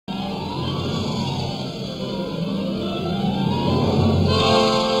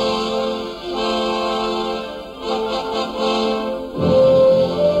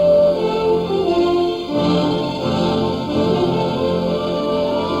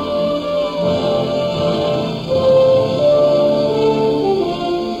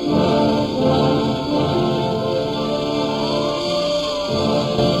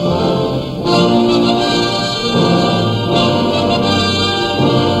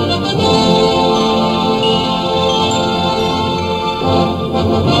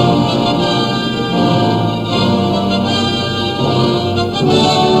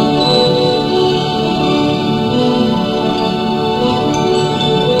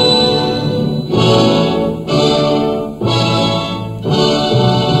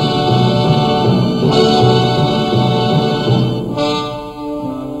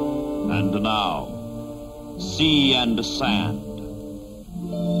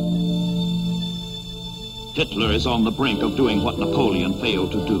Hitler is on the brink of doing what Napoleon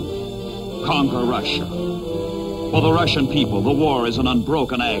failed to do. Conquer Russia. For the Russian people, the war is an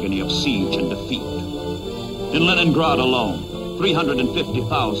unbroken agony of siege and defeat. In Leningrad alone,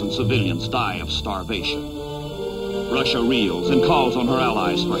 350,000 civilians die of starvation. Russia reels and calls on her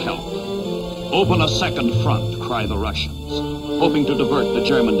allies for help. Open a second front, cry the Russians, hoping to divert the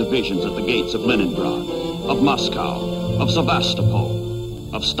German divisions at the gates of Leningrad, of Moscow, of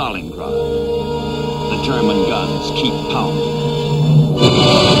Sevastopol, of Stalingrad. The German guns keep pounding.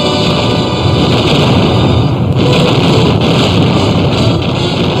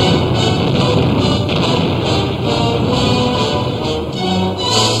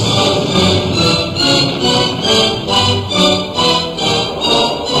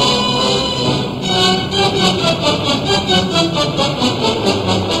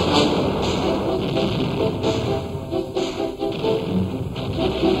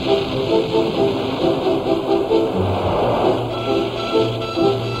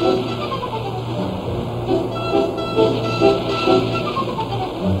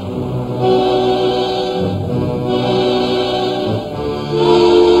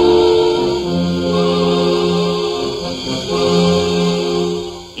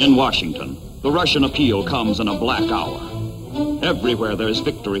 Washington, the Russian appeal comes in a black hour. Everywhere there is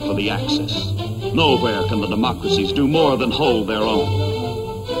victory for the Axis. Nowhere can the democracies do more than hold their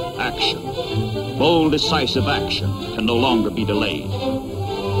own. Action, bold, decisive action, can no longer be delayed.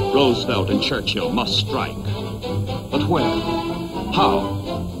 Roosevelt and Churchill must strike. But where? How?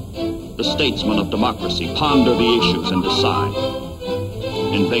 The statesmen of democracy ponder the issues and decide.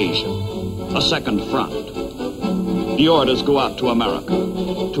 Invasion, a second front. The orders go out to America,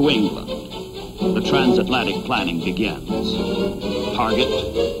 to England. The transatlantic planning begins. Target,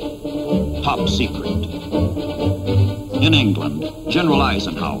 top secret. In England, General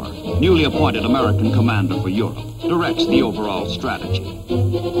Eisenhower, newly appointed American commander for Europe, directs the overall strategy.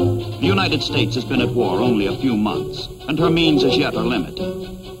 The United States has been at war only a few months, and her means as yet are limited.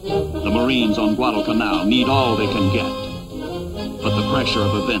 The Marines on Guadalcanal need all they can get. But the pressure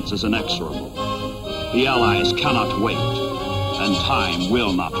of events is inexorable. The Allies cannot wait, and time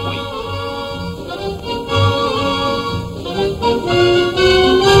will not wait.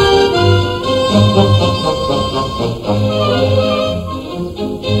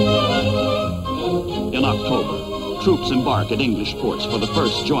 In October, troops embark at English ports for the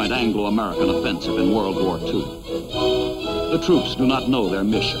first joint Anglo-American offensive in World War II. The troops do not know their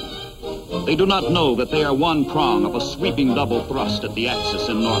mission. They do not know that they are one prong of a sweeping double thrust at the Axis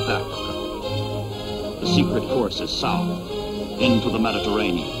in North Africa. The secret course is south, into the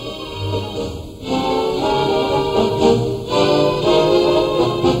Mediterranean.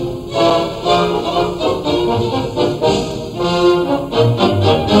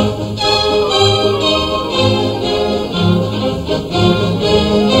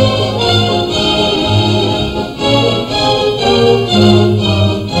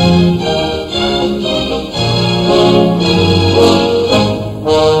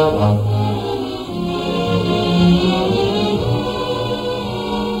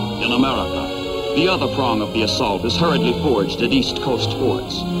 The assault is hurriedly forged at East Coast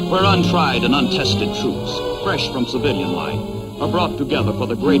forts, where untried and untested troops, fresh from civilian life, are brought together for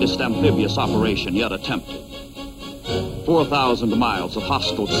the greatest amphibious operation yet attempted. 4,000 miles of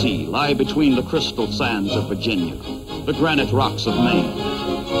hostile sea lie between the crystal sands of Virginia, the granite rocks of Maine,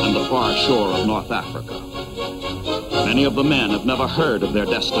 and the far shore of North Africa. Many of the men have never heard of their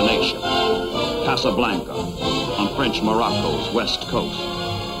destination, Casablanca, on French Morocco's west coast.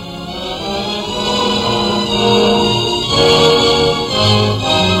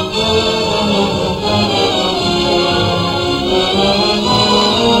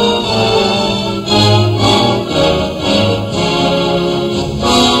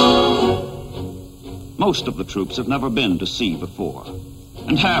 Most of the troops have never been to sea before,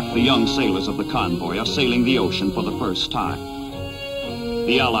 and half the young sailors of the convoy are sailing the ocean for the first time.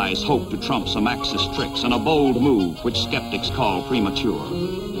 The Allies hope to trump some Axis tricks in a bold move which skeptics call premature.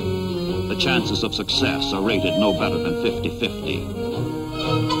 The chances of success are rated no better than 50-50.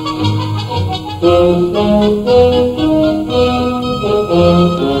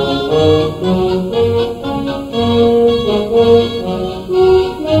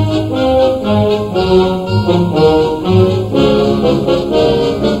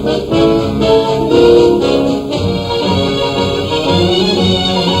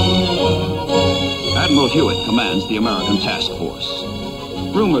 Admiral Hewitt commands the American task force.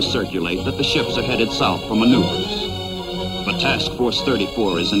 Rumors circulate that the ships are headed south for maneuvers. But Task Force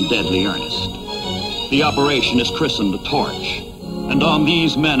 34 is in deadly earnest. The operation is christened Torch, And on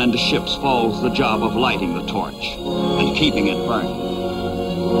these men and ships falls the job of lighting the torch and keeping it burning.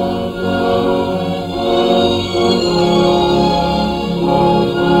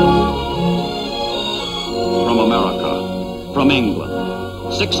 From America, from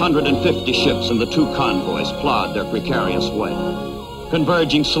England, 650 ships and the 2 convoys plod their precarious way,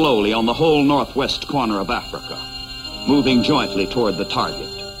 converging slowly on the whole northwest corner of Africa, moving jointly toward the target.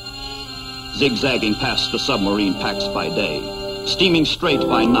 Zigzagging past the submarine packs by day, steaming straight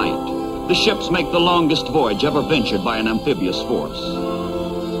by night, the ships make the longest voyage ever ventured by an amphibious force.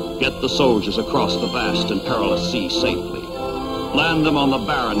 Get the soldiers across the vast and perilous sea safely. Land them on the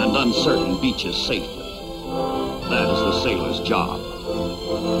barren and uncertain beaches safely. That is the sailor's job.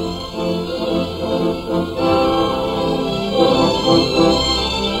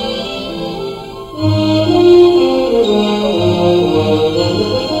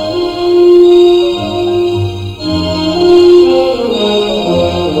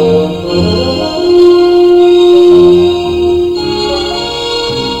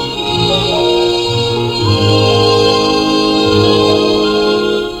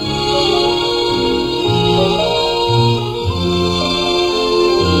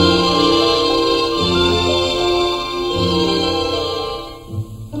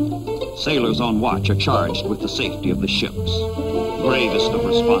 Sailors on watch are charged with the safety of the ships, gravest of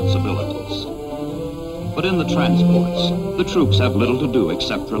responsibilities. But in the transports, the troops have little to do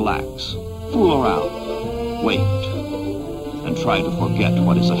except relax, fool around, wait, and try to forget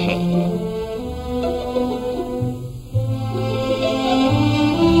what is ahead.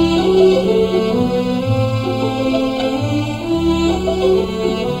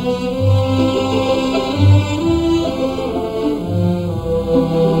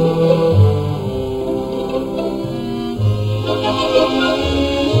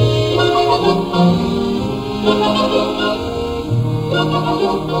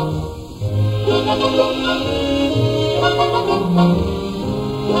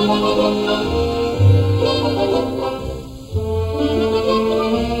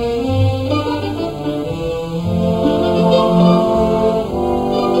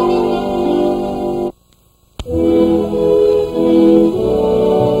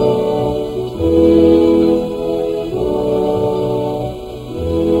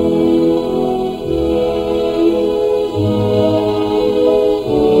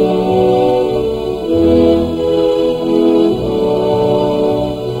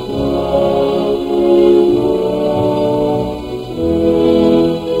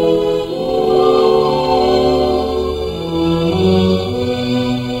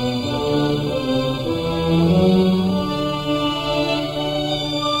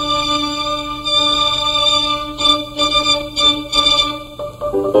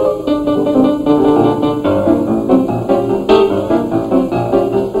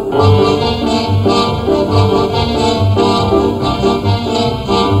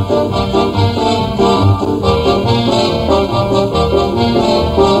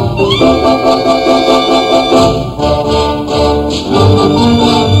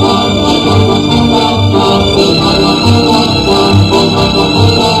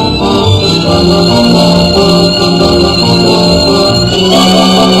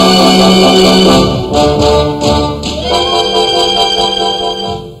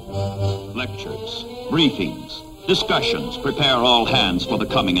 Lectures, briefings, discussions prepare all hands for the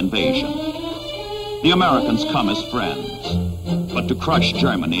coming invasion. The Americans come as friends, but to crush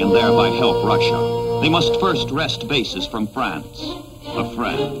Germany and thereby help Russia, they must first wrest bases from France, a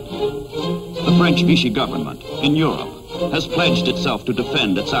friend. The French Vichy government in Europe has pledged itself to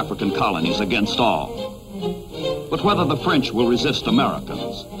defend its African colonies against all. But whether the French will resist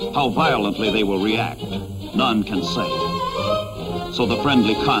Americans, how violently they will react, none can say. So the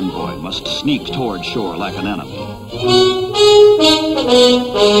friendly convoy must sneak toward shore like an enemy.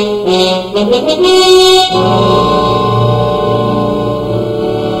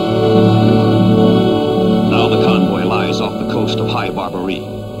 Now the convoy lies off the coast of High Barbary.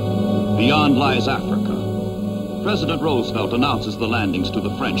 Beyond lies Africa. President Roosevelt announces the landings to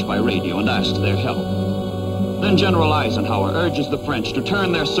the French by radio and asks their help. Then General Eisenhower urges the French to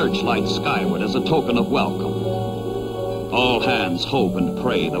turn their searchlights skyward as a token of welcome. All hands hope and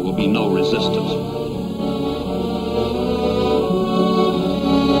pray there will be no resistance.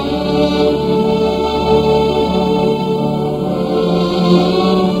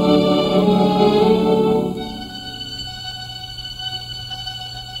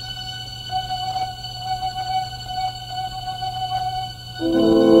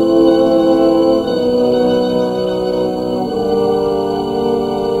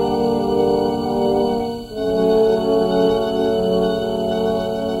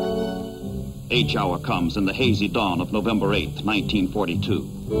 H hour comes in the hazy dawn of November 8th,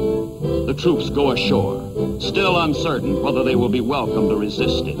 1942. The troops go ashore, still uncertain whether they will be welcomed or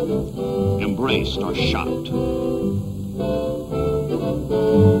resisted, embraced or shot.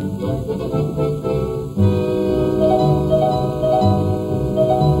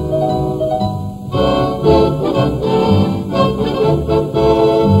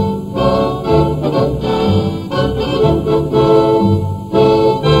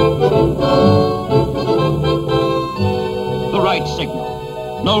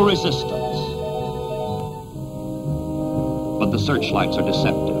 No resistance. But the searchlights are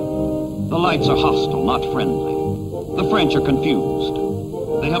deceptive. The lights are hostile, not friendly. The French are confused.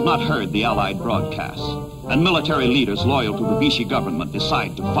 They have not heard the Allied broadcasts, and military leaders loyal to the Vichy government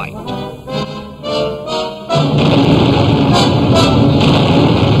decide to fight.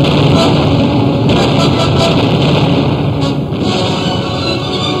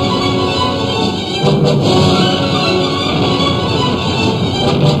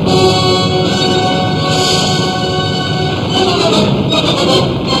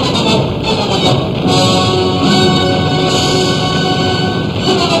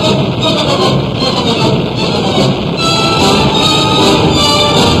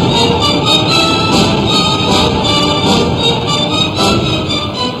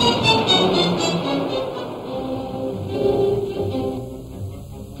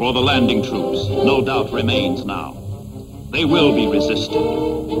 For the landing troops, no doubt remains now. They will be resisted.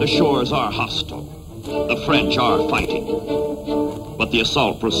 The shores are hostile. The French are fighting. But the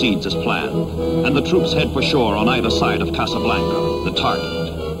assault proceeds as planned, and the troops head for shore on either side of Casablanca, the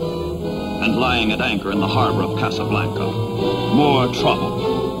target. And lying at anchor in the harbor of Casablanca, more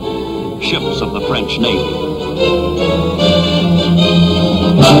trouble. Ships of the French Navy.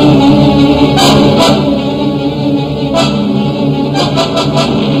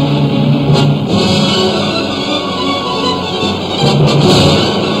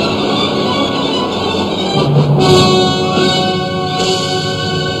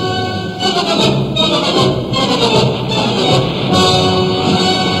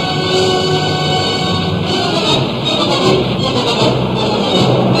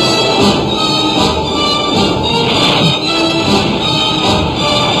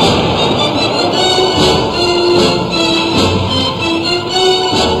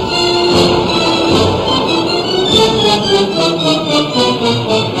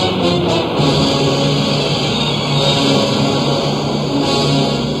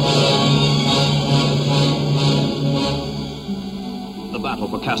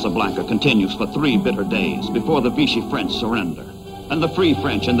 Casablanca continues for 3 bitter days before the Vichy French surrender, and the Free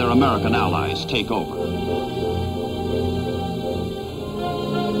French and their American allies take over.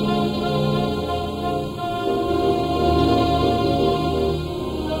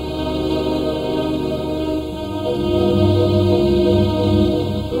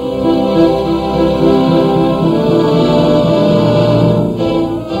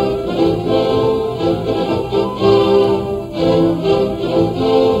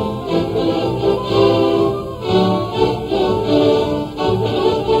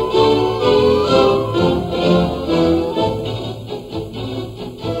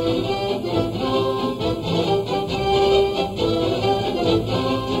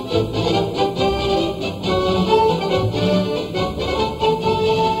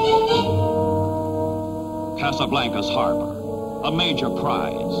 Casablanca's harbor, a major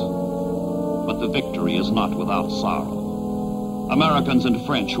prize. But the victory is not without sorrow. Americans and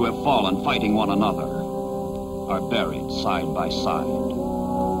French who have fallen fighting one another are buried side by side.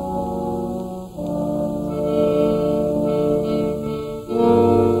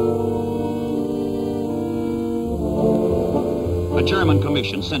 A German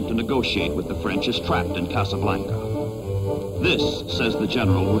commission sent to negotiate with the French is trapped in Casablanca. This, says the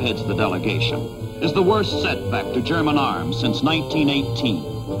general who heads the delegation, is the worst setback to German arms since 1918.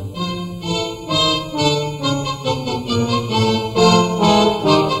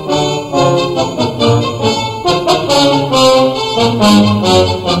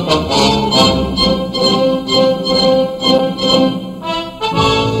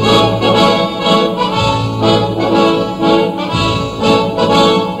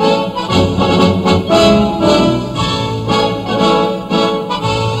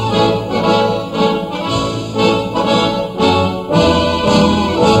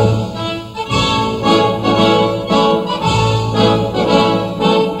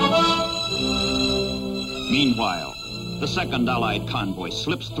 Meanwhile, the second Allied convoy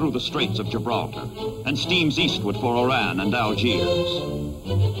slips through the Straits of Gibraltar and steams eastward for Oran and Algiers.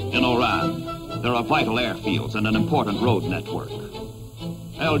 In Oran, there are vital airfields and an important road network.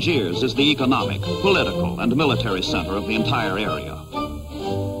 Algiers is the economic, political, and military center of the entire area.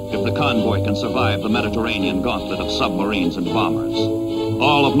 If the convoy can survive the Mediterranean gauntlet of submarines and bombers,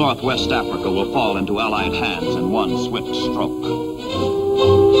 all of Northwest Africa will fall into Allied hands in one swift stroke.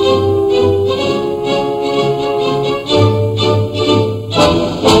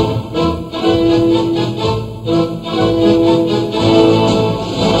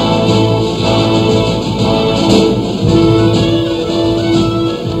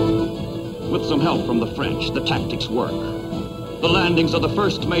 With some help from the French, the tactics work. The landings are the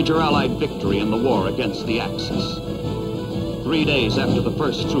first major Allied victory in the war against the Axis. 3 days after the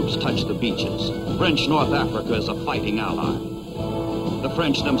first troops touch the beaches, French North Africa is a fighting ally. The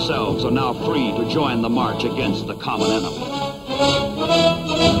French themselves are now free to join the march against the common enemy.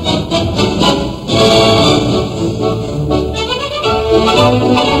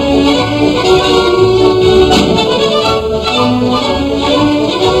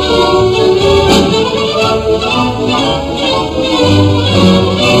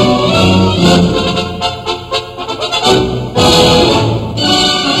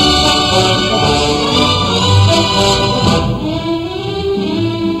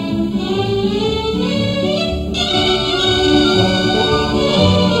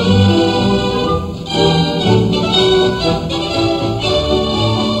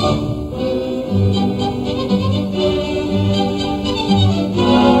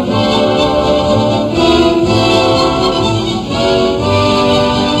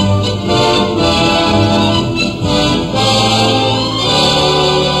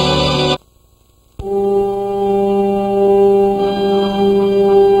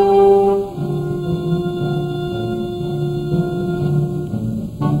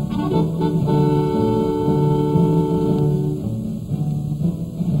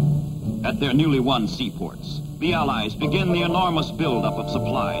 Their newly won seaports, the Allies begin the enormous buildup of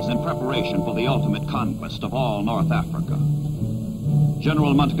supplies in preparation for the ultimate conquest of all North Africa.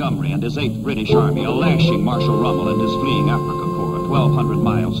 General Montgomery and his 8th British Army are lashing Marshal Rommel and his fleeing Africa Corps 1,200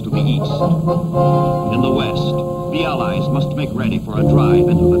 miles to the east. In the west, the Allies must make ready for a drive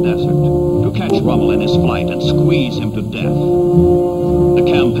into the desert to catch Rommel in his flight and squeeze him to death. The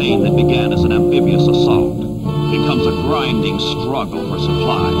campaign that began as an amphibious assault becomes a grinding struggle for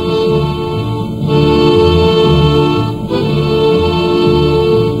supplies.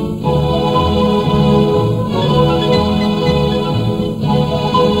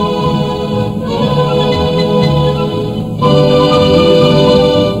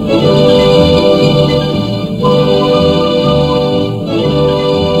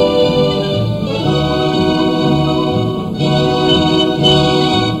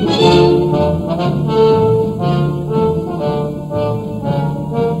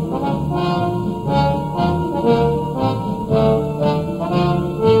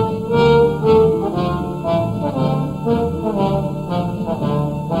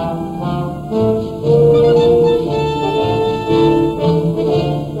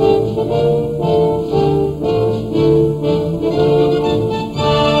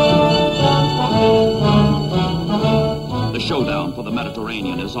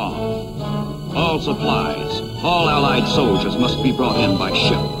 All supplies, all Allied soldiers must be brought in by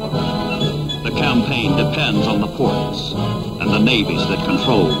ship. The campaign depends on the ports and the navies that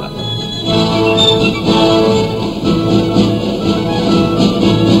control them.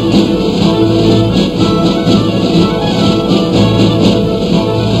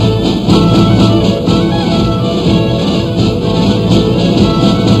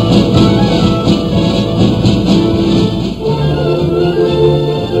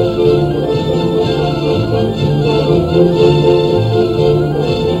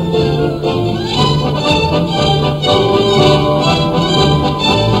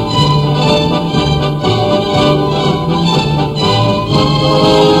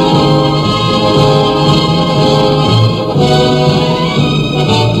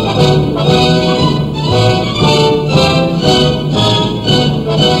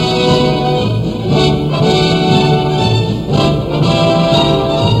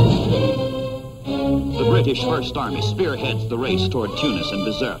 British First Army spearheads the race toward Tunis and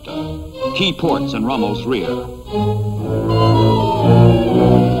Bizerta, key ports in Rommel's rear.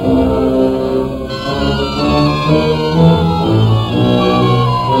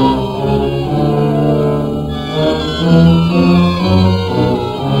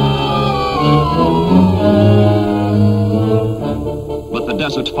 But the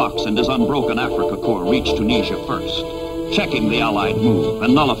Desert Fox and his unbroken Africa Corps reach Tunisia first, checking the Allied move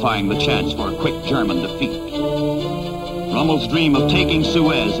and nullifying the chance for a quick German defeat. Rommel's dream of taking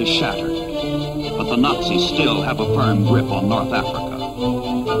Suez is shattered, but the Nazis still have a firm grip on North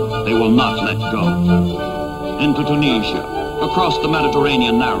Africa. they will not let go. Into Tunisia, across the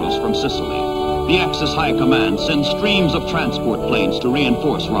Mediterranean narrows from Sicily, the Axis High Command sends streams of transport planes to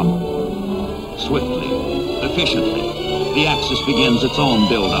reinforce Rommel. Swiftly, efficiently, the Axis begins its own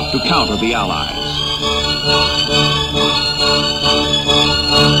build-up to counter the Allies.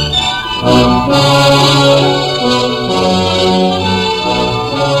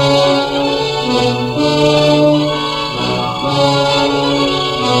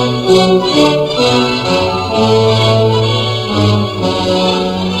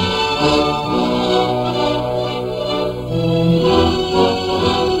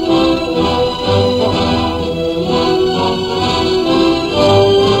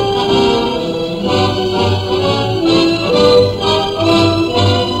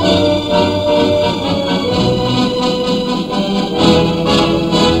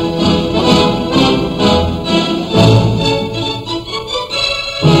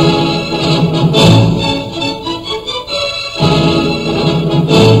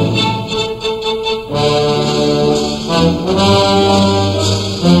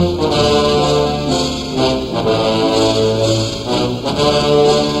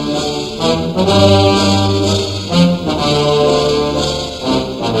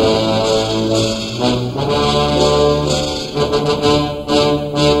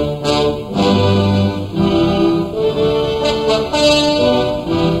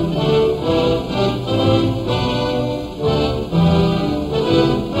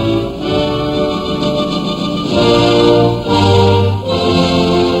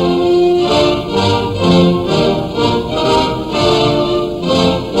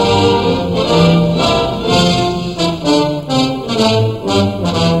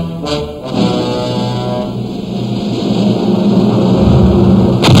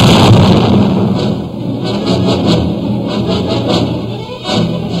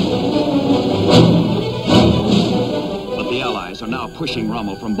 Pushing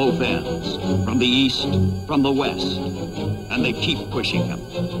Rommel from both ends, from the east, from the west. And they keep pushing him,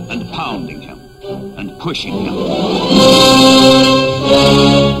 and pounding him, and pushing him.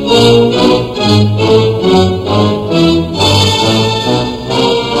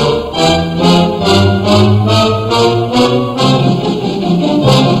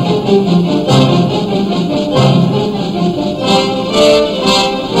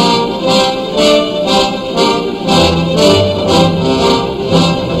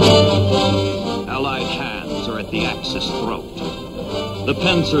 The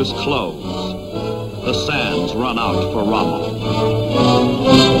pincers close. The sands run out for Rommel.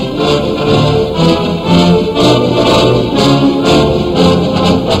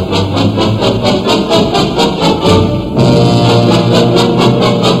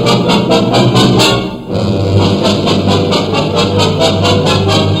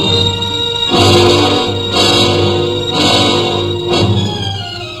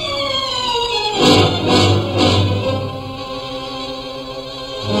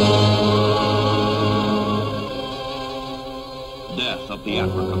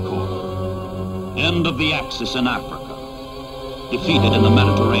 End of the Axis in Africa, defeated in the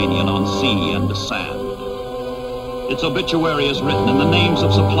Mediterranean on sea and sand. Its obituary is written in the names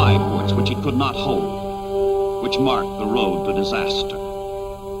of supply ports which it could not hold, which marked the road to disaster.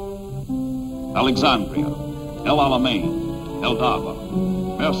 Alexandria, El Alamein, El Daba,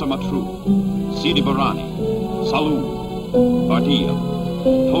 Mersa Matruh, Sidi Barani, Saloum, Bardia,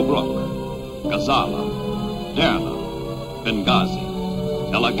 Tobruk, Gazala, Derna, Benghazi,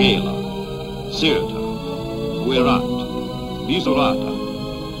 El Agela, Sirte, Guerat, Misurata,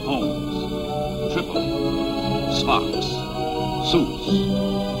 Homs, Tripoli, Sfax, Sousse,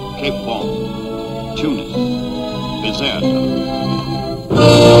 Cape Bon, Tunis, Bizerta.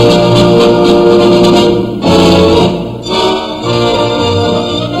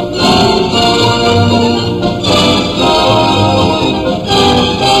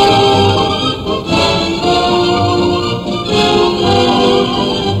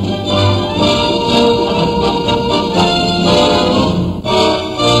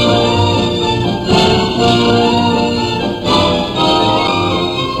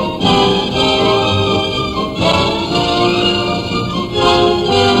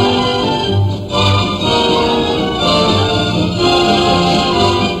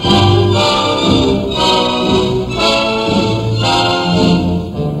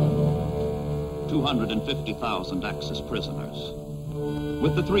 250,000 Axis prisoners.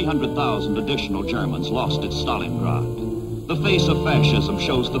 With the 300,000 additional Germans lost at Stalingrad, the face of fascism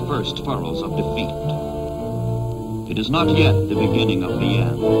shows the first furrows of defeat. It is not yet the beginning of the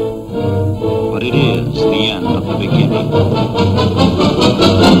end, but it is the end of the beginning.